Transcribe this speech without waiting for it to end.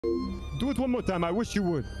Do it one more time. I wish you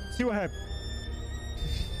would. See what happens.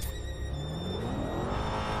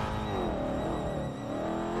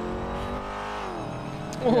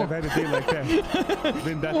 Oh. Yeah, I've had a day like that. It's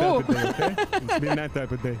been that type of day, okay? It's been that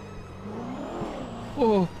type of day.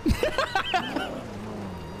 Oh.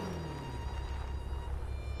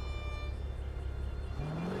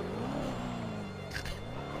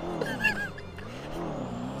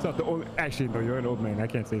 It's not the old. Actually, no, you're an old man. I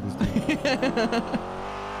can't say this to you.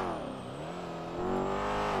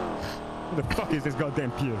 What the fuck is this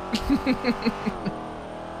goddamn pier?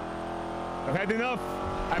 I've had enough.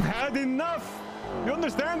 I've had enough. You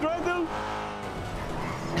understand, Randal?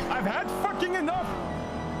 I've had fucking enough.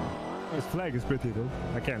 This flag is pretty though.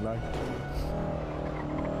 I can't lie.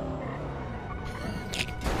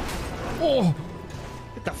 Oh!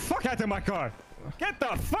 Get the fuck out of my car! Get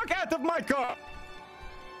the fuck out of my car!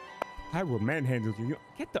 I will manhandle you.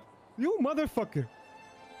 Get the... You motherfucker!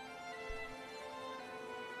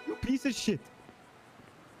 You piece of shit!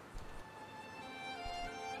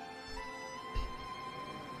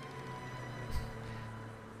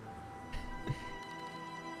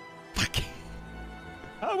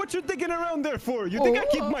 Oh, what you digging around there for? You think I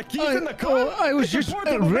keep my keys in the car? I was just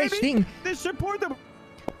resting. This is portable.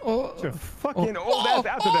 Oh, you're fucking old ass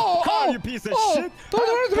out of the car, you piece of shit. Don't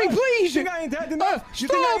hurt me, please. You think I ain't had enough? You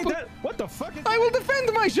think I ain't had... What the fuck is I will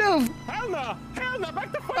defend myself. Hell no. Hell no.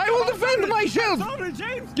 Back the fuck I will defend myself. Sorry,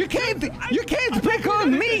 James. You can't pick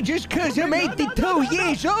on me just because I'm 82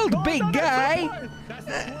 years old, big guy.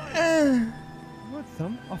 Want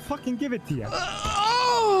some? I'll fucking give it to you.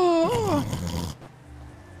 Oh.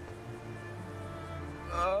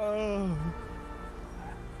 Oh.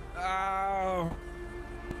 Oh.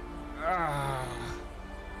 Ah.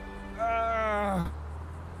 Ah.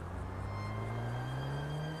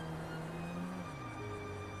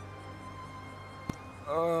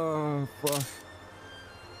 Oh, fuck.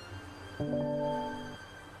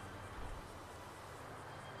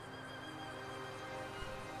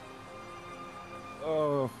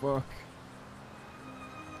 Oh, fuck.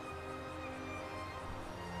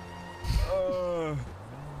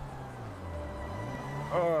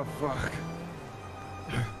 Oh, fuck.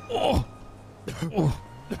 Oh. Oh.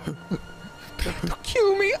 Don't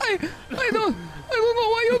kill me. I don't know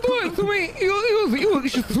why you do it to me. You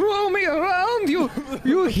throw me around. You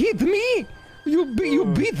hit me. You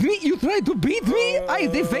beat me. You try to beat me. I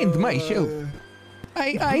defend myself.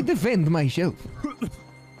 I defend myself.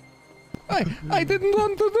 I didn't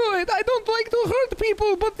want to do it. I don't like to hurt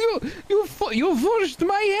people, but you forced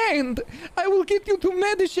my hand. I will get you to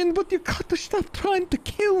medicine, but you got to stop trying to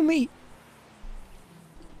kill me.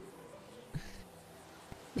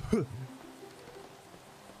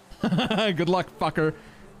 Good luck, fucker.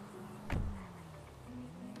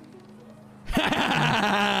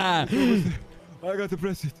 I got to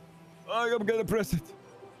press it. I'm gonna press it.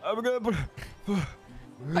 I'm gonna.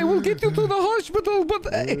 I will get you to the hospital, but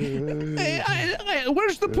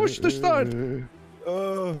where's the push to start?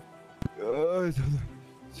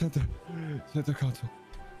 Center console.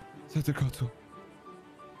 Center console.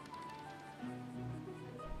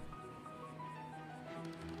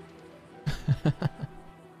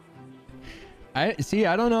 I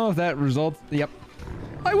don't know if that results. Yep.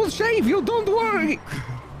 I will save you. Don't worry.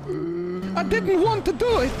 I didn't want to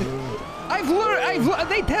do it. I've learned.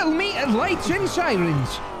 They tell me lights and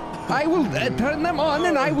sirens. I will turn them on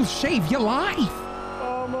and I will save your life.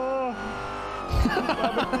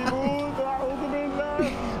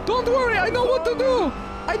 Don't worry. I know what to do.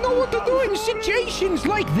 I know what to do in situations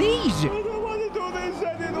like these. I don't want to do this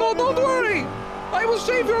anymore. No, don't worry. I will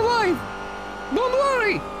save your life. Don't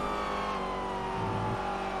worry.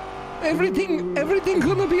 Everything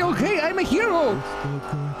gonna be okay. I'm a hero.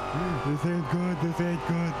 This ain't good. This ain't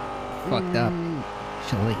good. Fucked up.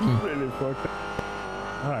 Shalicky. Really fucked up.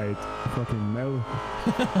 Alright, fucking no.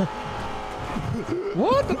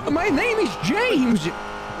 What? My name is James.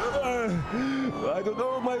 I don't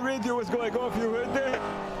know. My radio was going off. You heard that?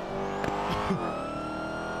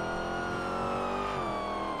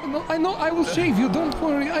 I know. I will save you. Don't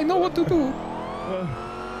worry. I know what to do.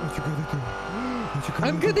 What you gonna do?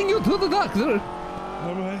 I'm getting you to the doctor.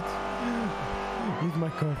 All right. Leave my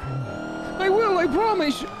car for me. I will. I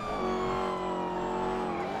promise.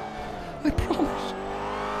 I promise.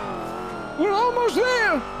 We're almost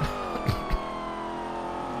there.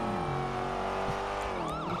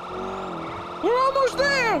 We're almost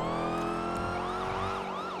there.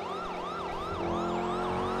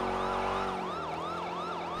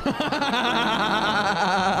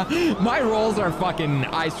 My rolls are fucking,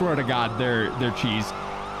 I swear to God, they're cheese.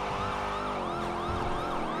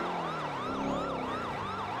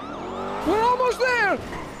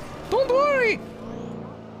 doctor! Don't worry!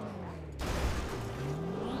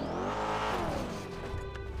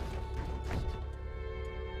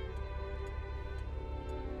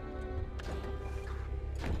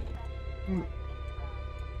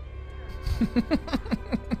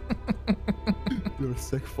 You're a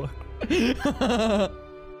sick fuck. You're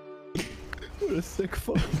a sick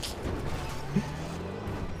fuck.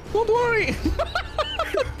 Don't worry!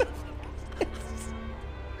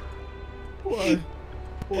 Why?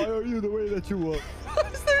 Why are you the way that you are?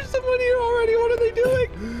 Is there someone here already? What are they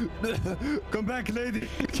doing? Come back, lady.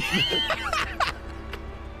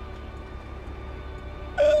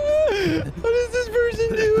 What is this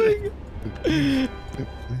person doing?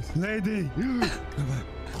 Lady. Come back.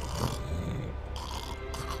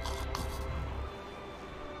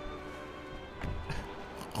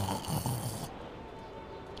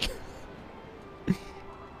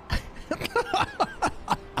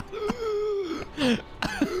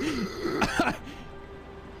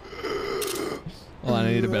 Hold on, I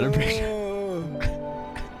need a better picture.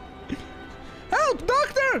 Help,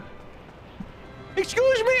 doctor!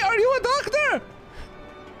 Excuse me, are you a doctor?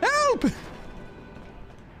 Help!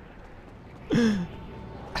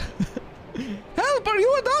 Help, are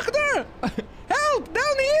you a doctor? Help,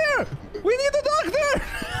 down here! We need a doctor!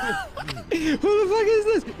 Who the fuck is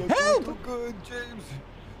this? Help! Good, James.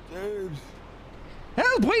 James.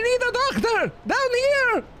 Help, we need a doctor! Down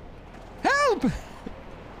here! Help!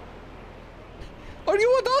 Are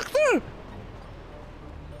you a doctor?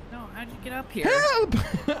 No, how'd you get up here? Help!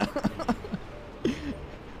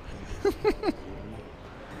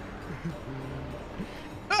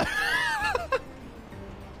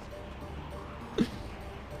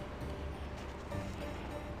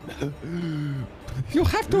 You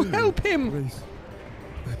have to help him! Please.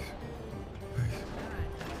 Please. Please.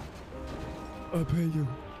 I'll pay you.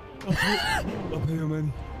 I'll pay you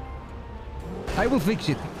money. I will fix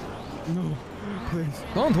it. No. Please.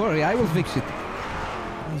 Don't worry, I will fix it.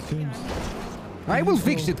 Please, James. I will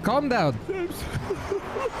fix it, calm down. James.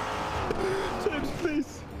 James,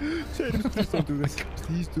 please. James, please don't do this.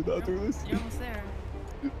 Please do not do this. You're almost there.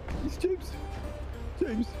 Please, James.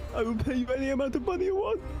 James, I will pay you any amount of money you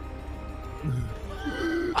want.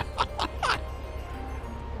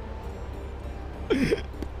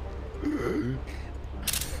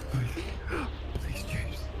 Please,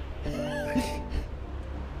 James.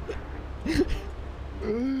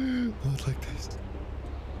 Not like this.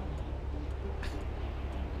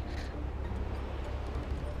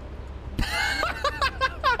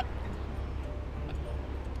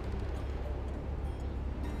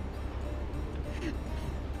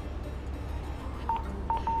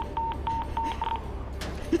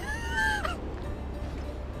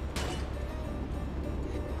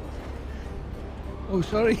 Oh,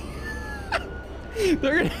 sorry.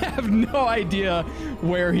 They're gonna have no idea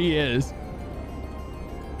where he is.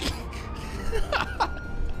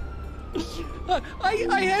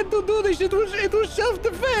 I had to do this. It was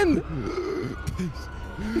self-defense. Please.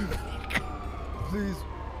 Please.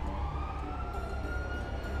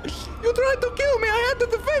 You tried to kill me. I had to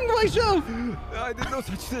defend myself. I did no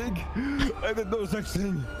such thing. I did no such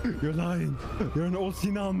thing. You're lying. You're an old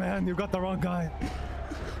senile man. You got the wrong guy.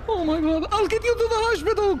 Oh my god. I'll get you to the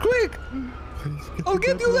hospital, quick. Please, I'll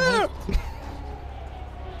get you there.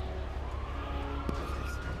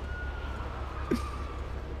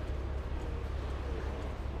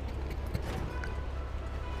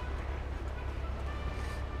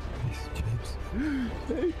 Please, James.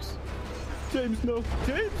 James. James, no.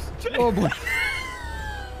 James. James. Oh boy.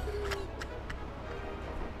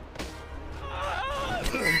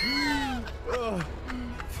 Oh,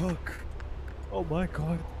 fuck. Oh my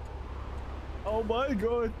god. Oh my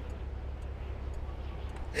god.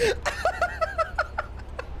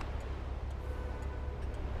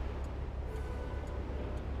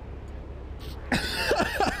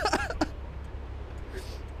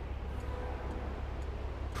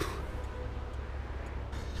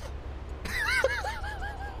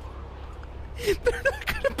 They're not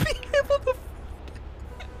gonna be able to.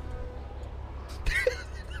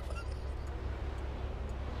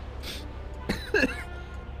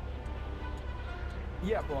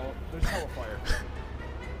 Yeah, bro. There's hella fire.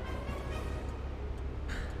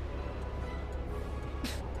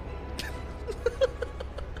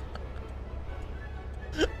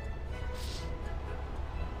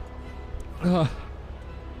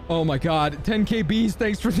 Oh my god. 10k bees,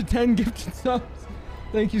 thanks for the 10 gifted subs.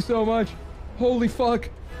 Thank you so much. Holy fuck.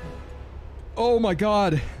 Oh my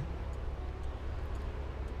god.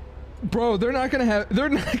 Bro, they're not gonna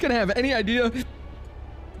have any idea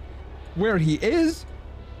where he is.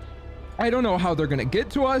 I don't know how they're gonna get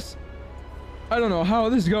to us. I don't know how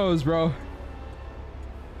this goes, bro.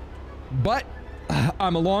 But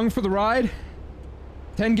I'm along for the ride.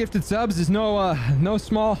 10 gifted subs is no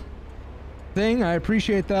small thing. I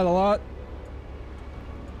appreciate that a lot.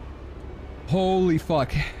 Holy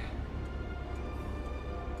fuck.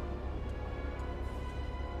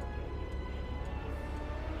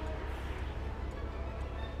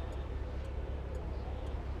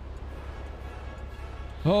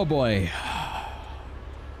 Oh boy.